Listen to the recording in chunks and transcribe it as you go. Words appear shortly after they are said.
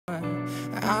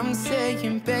I'm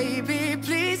saying, baby,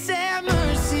 please have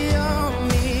mercy on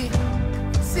me.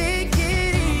 Take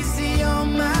it easy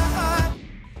on my heart.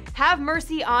 Have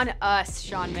mercy on us,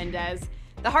 Shawn Mendes.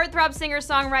 The heartthrob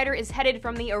singer-songwriter is headed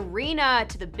from the arena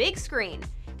to the big screen.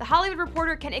 The Hollywood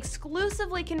Reporter can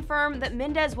exclusively confirm that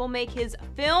Mendes will make his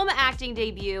film acting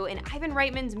debut in Ivan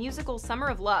Reitman's musical Summer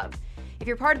of Love. If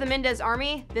you're part of the Mendes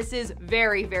army, this is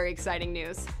very, very exciting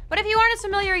news. But if you aren't as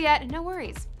familiar yet, no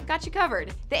worries. Got you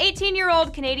covered. The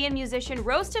 18-year-old Canadian musician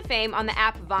rose to fame on the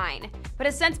app Vine, but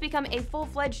has since become a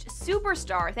full-fledged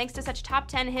superstar thanks to such top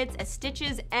 10 hits as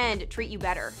Stitches and Treat You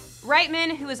Better.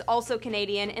 Reitman, who is also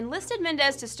Canadian, enlisted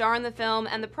Mendes to star in the film,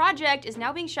 and the project is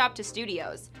now being shopped to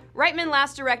studios. Reitman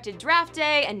last directed Draft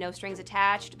Day and No Strings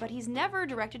Attached, but he's never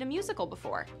directed a musical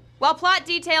before. While plot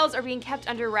details are being kept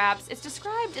under wraps, it's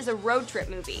described as a road trip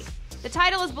movie. The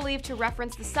title is believed to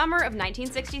reference the summer of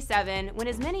 1967, when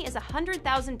as many as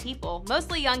 100,000 people,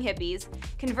 mostly young hippies,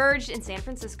 converged in San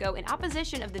Francisco in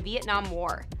opposition of the Vietnam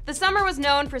War. The summer was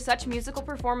known for such musical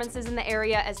performances in the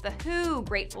area as The Who,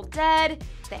 Grateful Dead,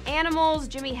 The Animals,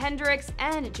 Jimi Hendrix,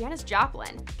 and Janis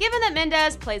Joplin. Given that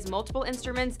Mendes plays multiple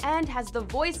instruments and has the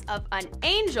voice of an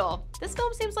angel, this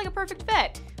film seems like a perfect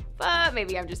fit. But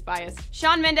maybe I'm just biased.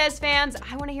 Shawn Mendes fans,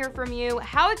 I want to hear from you.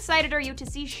 How excited are you to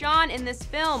see Shawn in this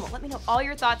film? Let me know all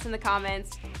your thoughts in the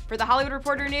comments. For The Hollywood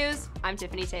Reporter News, I'm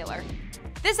Tiffany Taylor.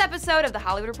 This episode of The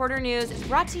Hollywood Reporter News is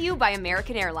brought to you by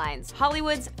American Airlines,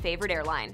 Hollywood's favorite airline.